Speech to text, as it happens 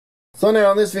So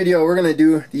now in this video we're going to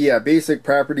do the basic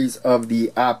properties of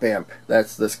the op amp.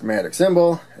 That's the schematic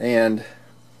symbol, and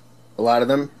a lot of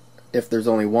them, if there's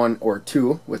only one or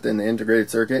two within the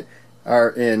integrated circuit, are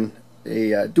in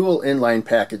a dual inline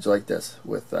package like this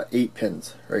with 8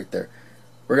 pins right there.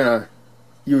 We're going to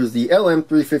use the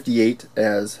LM358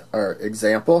 as our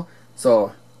example.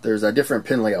 So there's different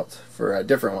pin layouts for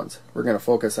different ones. We're going to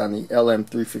focus on the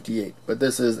LM358, but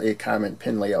this is a common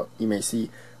pin layout you may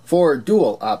see for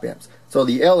dual op amps. So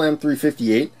the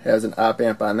LM358 has an op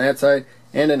amp on that side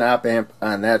and an op amp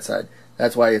on that side.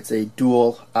 That's why it's a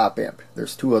dual op amp.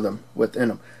 There's 2 of them within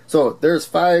them. So there's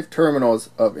 5 terminals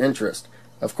of interest.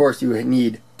 Of course you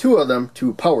need 2 of them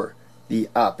to power the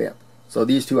op amp. So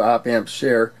these 2 op amps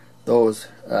share those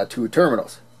 2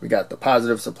 terminals. We got the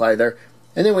positive supply there,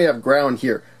 and then we have ground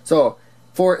here. So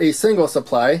for a single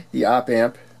supply, the op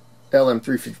amp,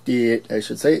 LM358 I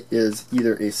should say, is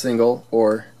either a single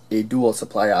or a dual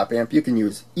supply op amp. You can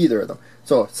use either of them.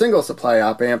 So single supply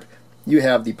op amp, you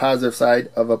have the positive side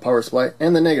of a power supply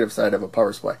and the negative side of a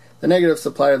power supply. The negative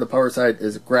supply of the power side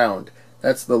is ground.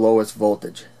 That's the lowest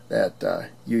voltage that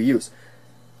you use.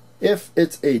 If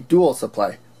it's a dual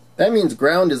supply, that means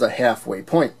ground is a halfway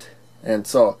point. And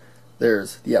so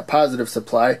there's the positive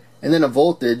supply and then a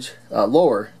voltage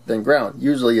lower than ground.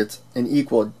 Usually it's an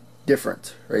equal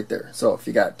difference right there. So if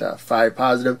you got 5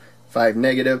 positive, 5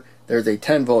 negative, there's a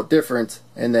 10 volt difference,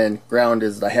 and then ground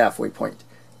is the halfway point.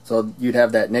 So you'd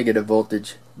have that negative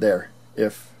voltage there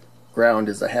if ground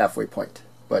is a halfway point.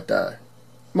 But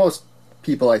most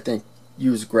people, I think,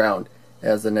 use ground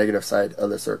as the negative side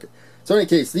of the circuit. So in any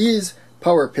case, these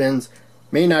power pins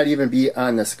may not even be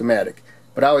on the schematic,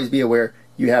 but always be aware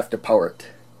you have to power it.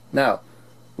 Now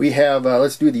we have,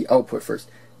 let's do the output first.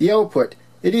 The output,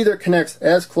 it either connects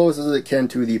as close as it can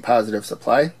to the positive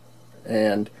supply,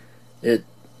 and it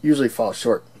usually falls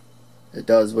short. It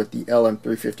does with the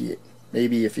LM358.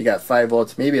 Maybe if you got 5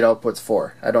 volts, maybe it outputs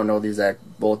 4. I don't know the exact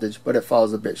voltage, but it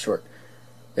falls a bit short.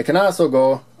 It can also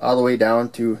go all the way down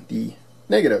to the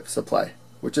negative supply,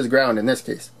 which is ground in this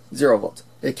case, 0 volts.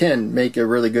 It can make a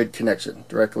really good connection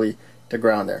directly to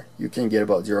ground there. You can get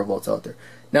about 0 volts out there.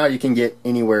 Now you can get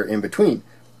anywhere in between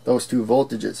those 2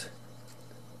 voltages.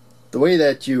 The way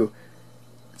that you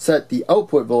set the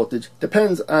output voltage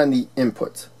depends on the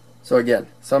inputs. So again,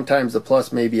 sometimes the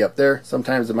plus may be up there,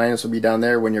 sometimes the minus will be down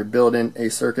there. When you're building a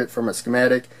circuit from a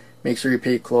schematic, make sure you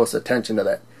pay close attention to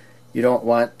that. You don't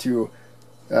want to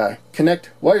connect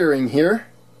wiring here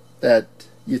that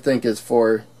you think is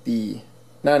for the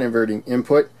non-inverting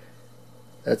input,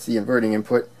 that's the inverting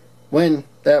input, when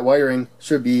that wiring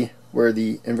should be where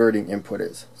the inverting input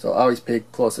is. So always pay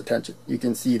close attention. You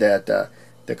can see that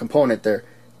the component there,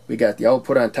 we got the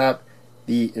output on top,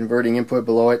 the inverting input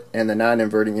below it, and the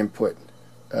non-inverting input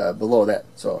below that.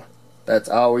 So that's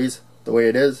always the way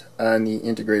it is on the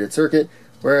integrated circuit,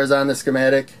 whereas on the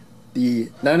schematic the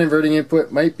non-inverting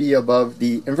input might be above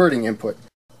the inverting input.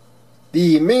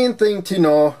 The main thing to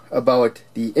know about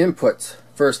the inputs,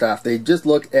 first off, they just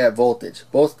look at voltage.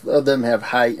 Both of them have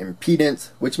high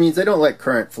impedance, which means they don't let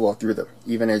current flow through them,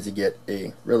 even as you get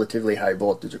a relatively high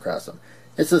voltage across them.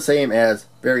 It's the same as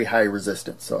very high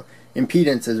resistance. So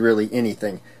impedance is really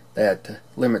anything that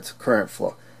limits current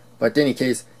flow. But in any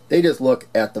case, they just look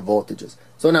at the voltages.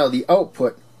 So now the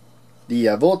output, the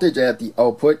voltage at the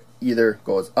output either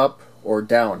goes up or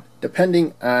down,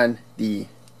 depending on the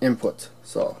inputs.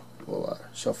 So we'll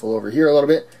shuffle over here a little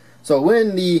bit. So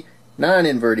when the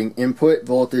non-inverting input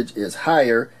voltage is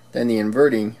higher than the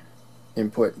inverting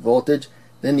input voltage,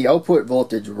 then the output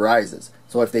voltage rises.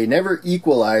 So if they never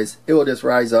equalize, it will just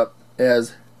rise up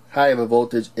as high of a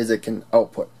voltage as it can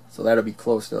output. So that'll be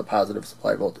close to the positive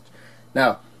supply voltage.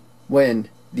 Now, when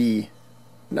the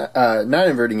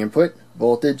non-inverting input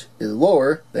voltage is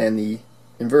lower than the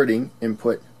inverting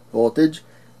input voltage,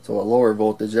 so a lower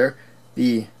voltage there,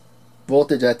 the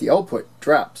voltage at the output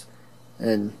drops.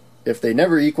 And if they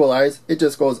never equalize, it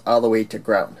just goes all the way to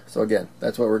ground. So again,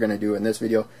 that's what we're going to do in this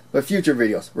video. But future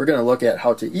videos, we're going to look at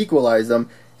how to equalize them,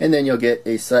 and then you'll get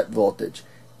a set voltage,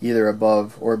 either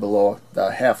above or below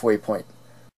the halfway point.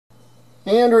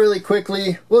 And really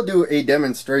quickly, we'll do a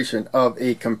demonstration of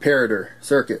a comparator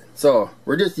circuit. So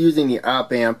we're just using the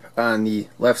op amp on the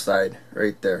left side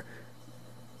right there.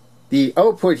 The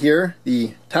output here,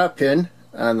 the top pin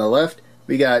on the left,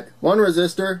 we got 1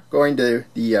 resistor going to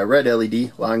the red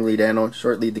LED, long lead anode,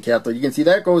 short lead the cathode. You can see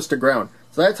that goes to ground.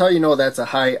 So that's how you know that's a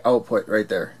high output right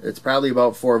there. It's probably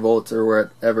about 4 volts or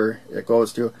whatever it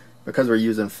goes to, because we're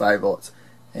using 5 volts.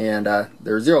 And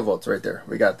there's 0 volts right there.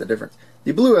 We got the difference.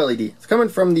 The blue LED is coming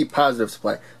from the positive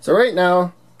supply. So right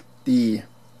now the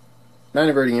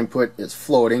non-inverting input is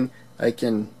floating. I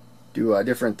can do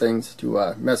different things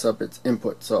to mess up its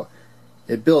input. So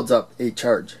it builds up a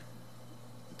charge,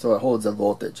 so it holds a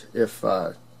voltage if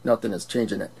nothing is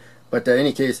changing it. But in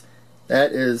any case,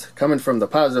 that is coming from the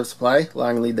positive supply,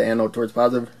 long lead the anode towards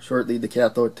positive, short lead the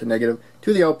cathode to negative,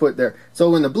 to the output there. So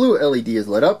when the blue LED is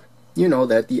lit up, you know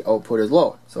that the output is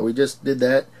low. So we just did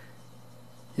that.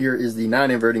 Here is the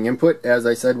non-inverting input. As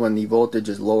I said, when the voltage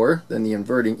is lower than the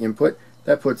inverting input,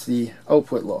 that puts the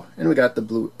output low. And we got the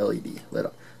blue LED lit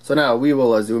up. So now we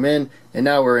will zoom in, and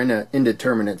now we're in an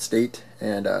indeterminate state,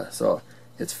 and so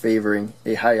it's favoring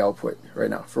a high output right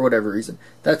now for whatever reason.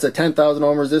 That's a 10,000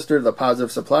 ohm resistor to the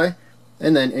positive supply,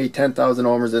 and then a 10,000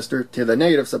 ohm resistor to the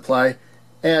negative supply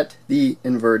at the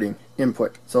inverting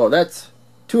input. So that's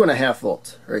 2.5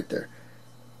 volts right there.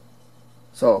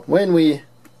 So when we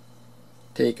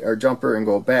take our jumper and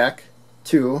go back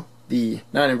to the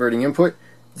non-inverting input,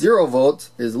 0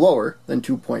 volts is lower than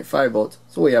 2.5 volts,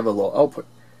 so we have a low output.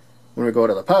 When we go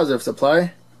to the positive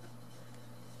supply,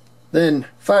 then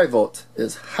 5 volts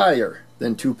is higher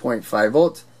than 2.5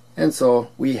 volts, and so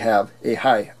we have a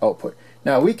high output.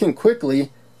 Now we can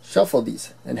quickly shuffle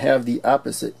these and have the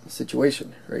opposite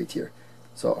situation right here.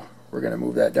 So we're going to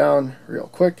move that down real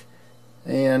quick,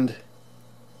 and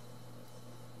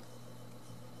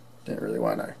didn't really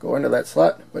want to go into that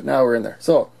slot, but now we're in there.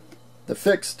 So the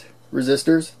fixed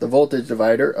resistors, the voltage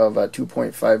divider of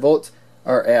 2.5 volts,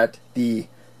 are at the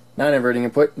non-inverting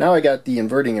input. Now I got the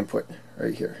inverting input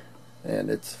right here, and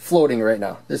it's floating right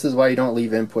now. This is why you don't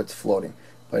leave inputs floating,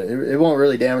 but it won't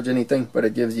really damage anything, but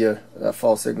it gives you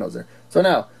false signals there. So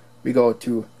now we go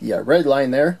to the red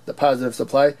line there, the positive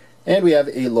supply, and we have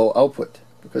a low output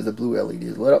because the blue LED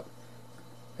is lit up,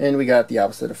 and we got the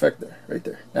opposite effect there, right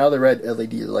there. Now the red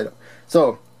LED is lit up.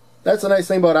 So that's the nice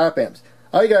thing about op amps.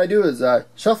 All you gotta do is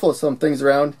shuffle some things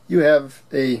around. You have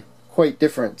a quite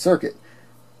different circuit.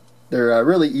 They're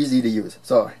really easy to use.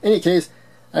 So in any case,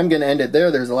 I'm going to end it there.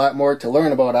 There's a lot more to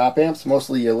learn about op amps.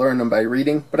 Mostly you learn them by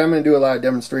reading, but I'm going to do a lot of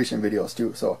demonstration videos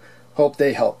too, so hope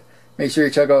they help. Make sure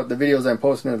you check out the videos I'm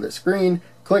posting on the screen.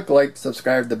 Click like,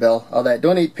 subscribe, the bell, all that.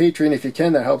 Donate Patreon if you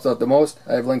can. That helps out the most.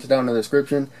 I have links down in the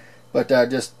description. But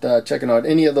just checking out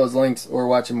any of those links or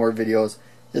watching more videos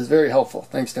is very helpful.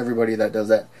 Thanks to everybody that does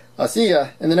that. I'll see ya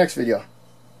in the next video.